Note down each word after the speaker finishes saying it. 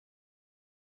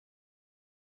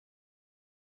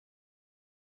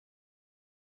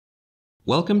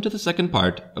Welcome to the second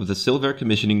part of the Silvair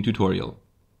Commissioning tutorial.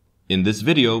 In this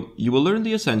video, you will learn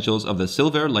the essentials of the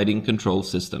Silvair lighting control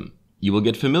system. You will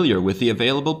get familiar with the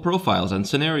available profiles and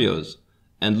scenarios,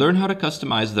 and learn how to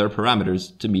customize their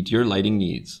parameters to meet your lighting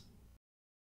needs.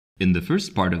 In the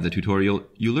first part of the tutorial,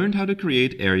 you learned how to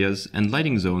create areas and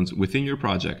lighting zones within your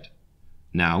project.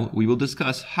 Now, we will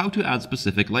discuss how to add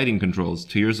specific lighting controls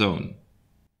to your zone.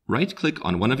 Right-click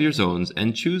on one of your zones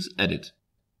and choose Edit.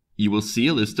 You will see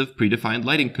a list of predefined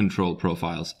lighting control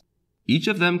profiles. Each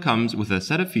of them comes with a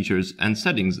set of features and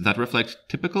settings that reflect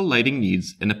typical lighting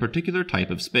needs in a particular type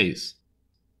of space.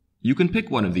 You can pick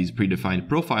one of these predefined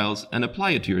profiles and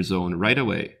apply it to your zone right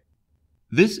away.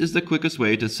 This is the quickest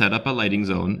way to set up a lighting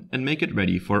zone and make it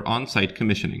ready for on-site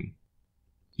commissioning.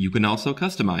 You can also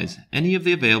customize any of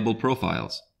the available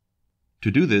profiles.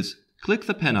 To do this, click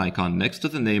the pen icon next to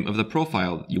the name of the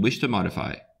profile you wish to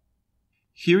modify.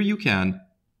 Here you can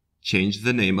change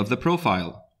the name of the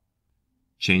profile,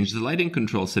 change the lighting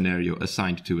control scenario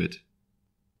assigned to it,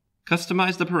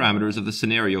 customize the parameters of the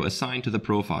scenario assigned to the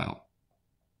profile.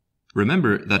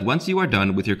 Remember that once you are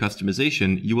done with your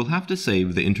customization, you will have to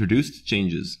save the introduced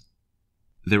changes.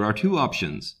 There are two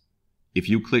options. If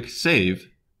you click Save,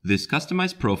 this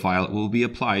customized profile will be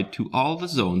applied to all the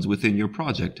zones within your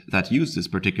project that use this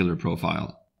particular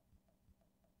profile.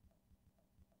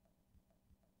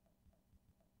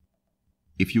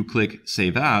 If you click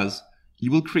Save As,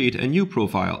 you will create a new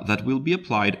profile that will be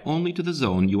applied only to the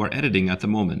zone you are editing at the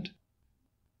moment.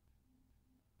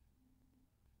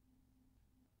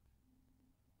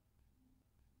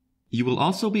 You will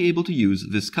also be able to use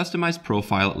this customized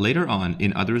profile later on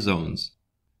in other zones.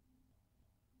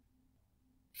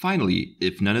 Finally,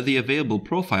 if none of the available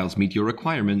profiles meet your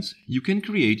requirements, you can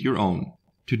create your own.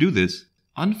 To do this,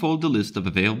 unfold the list of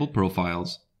available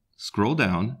profiles, scroll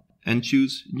down, and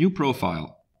choose New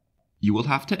Profile. You will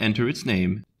have to enter its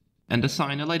name and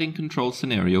assign a lighting control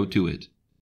scenario to it.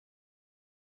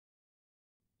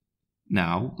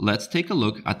 Now, let's take a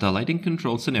look at the lighting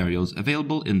control scenarios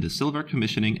available in the Silvair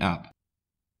Commissioning app.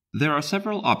 There are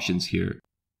several options here,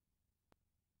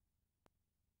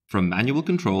 from manual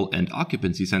control and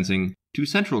occupancy sensing to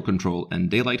central control and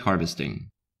daylight harvesting.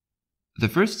 The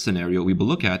first scenario we will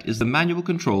look at is the manual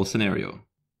control scenario.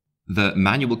 The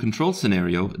manual control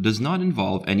scenario does not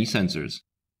involve any sensors.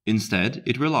 Instead,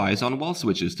 it relies on wall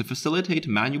switches to facilitate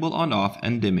manual on-off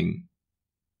and dimming.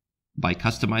 By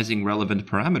customizing relevant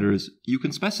parameters, you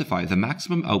can specify the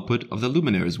maximum output of the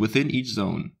luminaires within each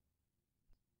zone.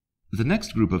 The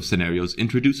next group of scenarios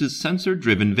introduces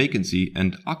sensor-driven vacancy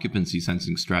and occupancy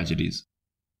sensing strategies.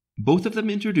 Both of them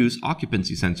introduce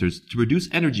occupancy sensors to reduce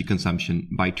energy consumption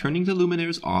by turning the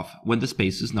luminaires off when the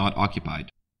space is not occupied.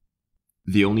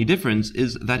 The only difference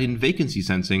is that in vacancy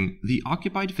sensing, the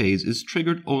occupied phase is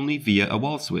triggered only via a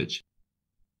wall switch,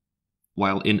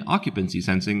 while in occupancy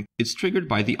sensing, it's triggered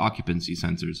by the occupancy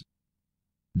sensors.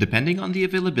 Depending on the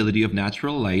availability of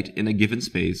natural light in a given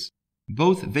space,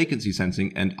 both vacancy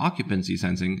sensing and occupancy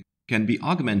sensing can be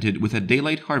augmented with a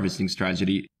daylight harvesting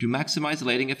strategy to maximize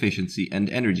lighting efficiency and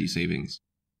energy savings.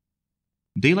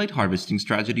 Daylight harvesting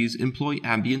strategies employ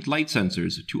ambient light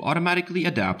sensors to automatically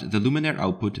adapt the luminaire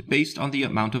output based on the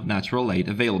amount of natural light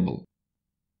available.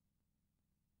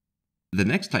 The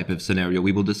next type of scenario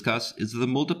we will discuss is the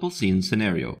multiple scene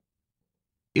scenario.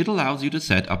 It allows you to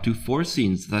set up to 4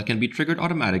 scenes that can be triggered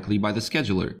automatically by the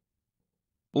scheduler,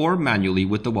 or manually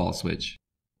with the wall switch.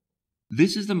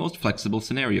 This is the most flexible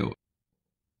scenario,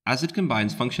 as it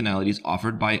combines functionalities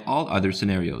offered by all other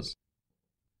scenarios.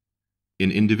 In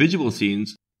individual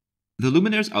scenes, the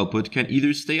luminaire's output can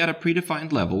either stay at a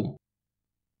predefined level,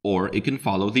 or it can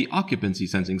follow the occupancy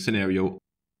sensing scenario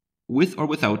with or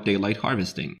without daylight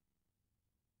harvesting.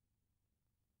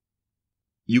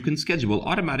 You can schedule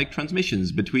automatic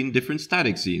transmissions between different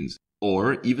static scenes,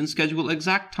 or even schedule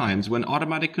exact times when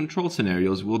automatic control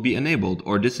scenarios will be enabled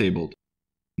or disabled.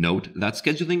 Note that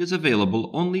scheduling is available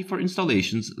only for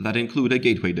installations that include a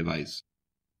gateway device.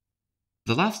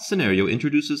 The last scenario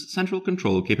introduces central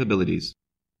control capabilities.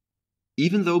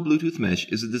 Even though Bluetooth Mesh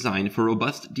is designed for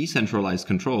robust decentralized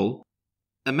control,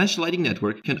 a mesh lighting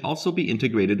network can also be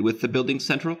integrated with the building's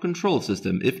central control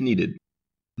system if needed.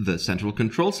 The central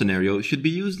control scenario should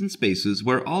be used in spaces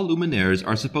where all luminaires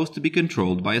are supposed to be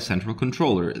controlled by a central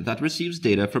controller that receives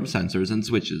data from sensors and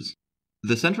switches.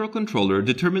 The central controller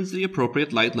determines the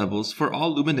appropriate light levels for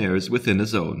all luminaires within a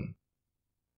zone.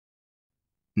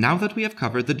 Now that we have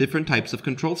covered the different types of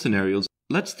control scenarios,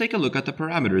 let's take a look at the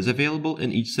parameters available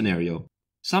in each scenario.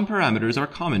 Some parameters are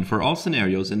common for all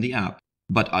scenarios in the app,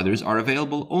 but others are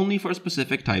available only for a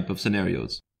specific type of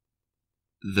scenarios.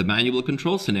 The manual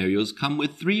control scenarios come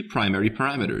with 3 primary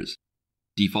parameters: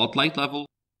 default light level,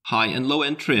 high and low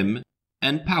end trim,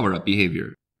 and power-up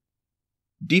behavior.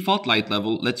 Default light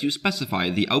level lets you specify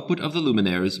the output of the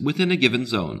luminaires within a given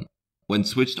zone. When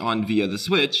switched on via the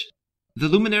switch, the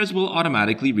luminaires will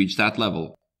automatically reach that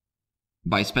level.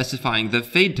 By specifying the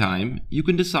fade time, you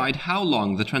can decide how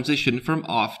long the transition from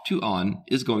off to on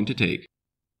is going to take.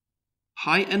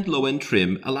 High and low end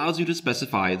trim allows you to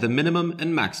specify the minimum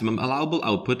and maximum allowable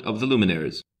output of the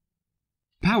luminaires.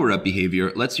 Power-up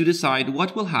behavior lets you decide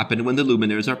what will happen when the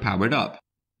luminaires are powered up.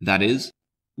 That is,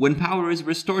 when power is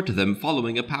restored to them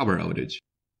following a power outage.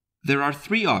 There are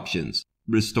 3 options: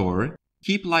 restore,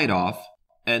 keep light off,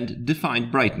 and define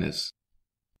brightness.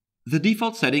 The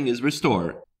default setting is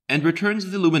restore, and returns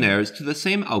the luminaires to the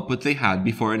same output they had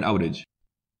before an outage.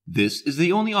 This is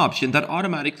the only option that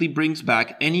automatically brings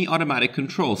back any automatic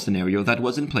control scenario that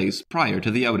was in place prior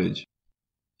to the outage.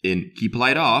 In keep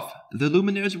light off, the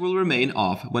luminaires will remain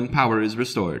off when power is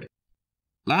restored.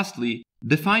 Lastly,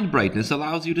 define brightness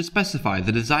allows you to specify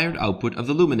the desired output of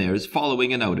the luminaires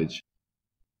following an outage.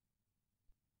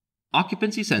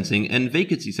 Occupancy sensing and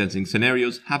vacancy sensing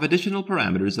scenarios have additional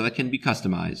parameters that can be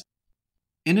customized.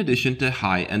 In addition to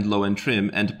high and low end trim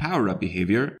and power-up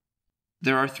behavior,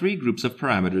 there are 3 groups of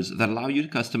parameters that allow you to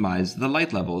customize the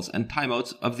light levels and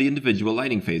timeouts of the individual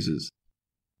lighting phases.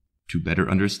 To better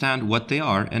understand what they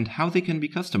are and how they can be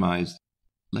customized,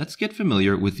 let's get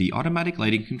familiar with the automatic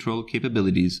lighting control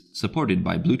capabilities supported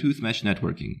by Bluetooth mesh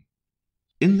networking.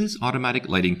 In this automatic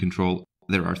lighting control,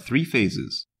 there are 3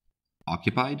 phases: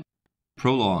 occupied,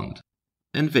 prolonged,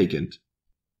 and vacant.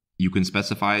 You can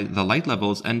specify the light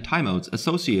levels and timeouts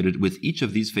associated with each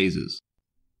of these phases.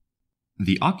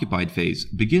 The occupied phase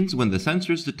begins when the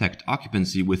sensors detect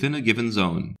occupancy within a given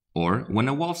zone, or when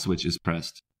a wall switch is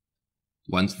pressed.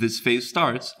 Once this phase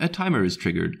starts, a timer is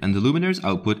triggered and the luminaire's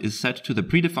output is set to the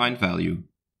predefined value.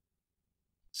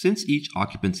 Since each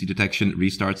occupancy detection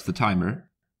restarts the timer,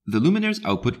 the luminaire's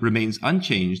output remains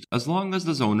unchanged as long as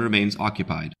the zone remains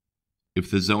occupied. If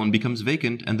the zone becomes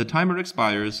vacant and the timer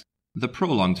expires, the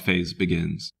prolonged phase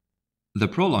begins. The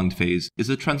prolonged phase is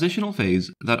a transitional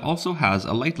phase that also has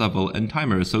a light level and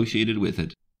timer associated with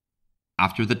it.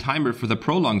 After the timer for the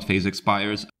prolonged phase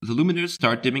expires, the luminaires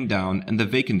start dimming down and the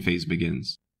vacant phase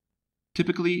begins.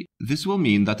 Typically, this will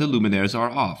mean that the luminaires are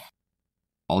off,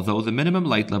 although the minimum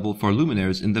light level for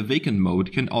luminaires in the vacant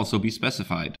mode can also be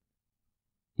specified.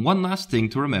 One last thing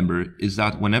to remember is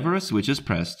that whenever a switch is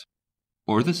pressed,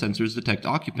 or the sensors detect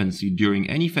occupancy during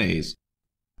any phase,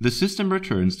 the system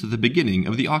returns to the beginning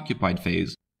of the occupied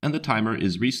phase and the timer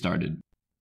is restarted.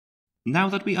 Now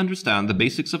that we understand the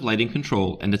basics of lighting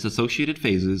control and its associated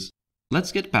phases,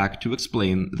 let's get back to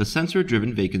explain the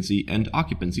sensor-driven vacancy and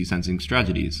occupancy sensing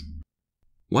strategies.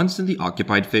 Once in the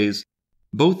occupied phase,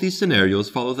 both these scenarios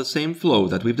follow the same flow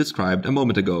that we've described a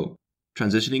moment ago,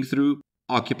 transitioning through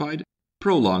occupied,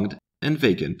 prolonged, and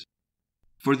vacant.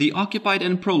 For the occupied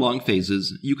and prolonged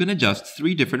phases, you can adjust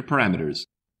 3 different parameters: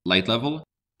 light level,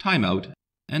 timeout,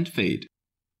 and fade.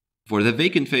 For the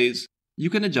vacant phase, you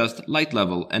can adjust light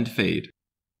level and fade.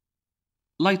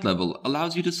 Light level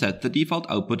allows you to set the default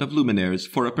output of luminaires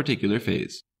for a particular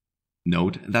phase.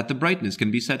 Note that the brightness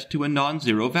can be set to a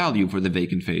non-zero value for the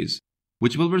vacant phase,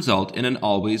 which will result in an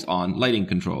always-on lighting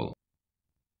control.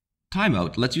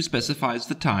 Timeout lets you specify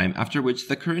the time after which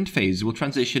the current phase will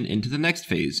transition into the next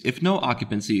phase if no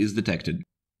occupancy is detected.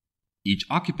 Each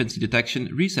occupancy detection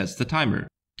resets the timer,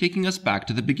 taking us back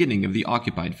to the beginning of the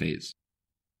occupied phase.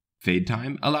 Fade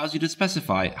time allows you to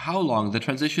specify how long the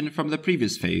transition from the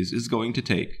previous phase is going to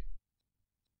take.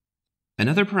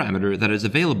 Another parameter that is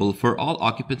available for all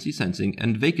occupancy sensing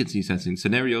and vacancy sensing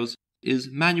scenarios is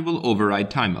manual override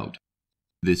timeout.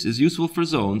 This is useful for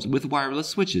zones with wireless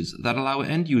switches that allow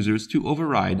end users to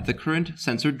override the current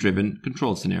sensor-driven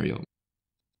control scenario.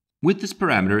 With this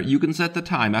parameter, you can set the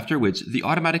time after which the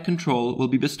automatic control will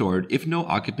be restored if no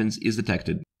occupancy is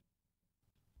detected.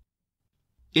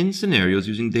 In scenarios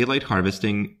using daylight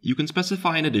harvesting, you can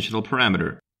specify an additional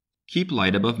parameter: keep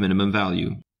light above minimum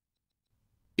value.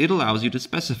 It allows you to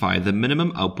specify the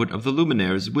minimum output of the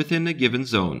luminaires within a given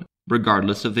zone,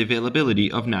 regardless of the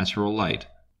availability of natural light.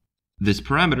 This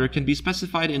parameter can be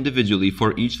specified individually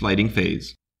for each lighting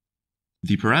phase.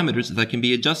 The parameters that can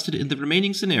be adjusted in the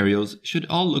remaining scenarios should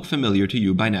all look familiar to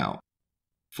you by now.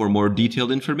 For more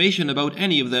detailed information about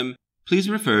any of them, please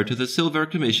refer to the Silvair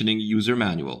Commissioning user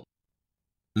manual.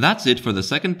 That's it for the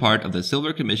second part of the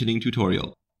Silvair Commissioning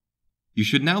tutorial. You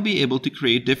should now be able to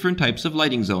create different types of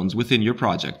lighting zones within your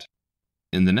project.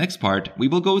 In the next part, we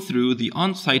will go through the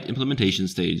on-site implementation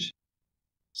stage.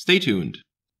 Stay tuned.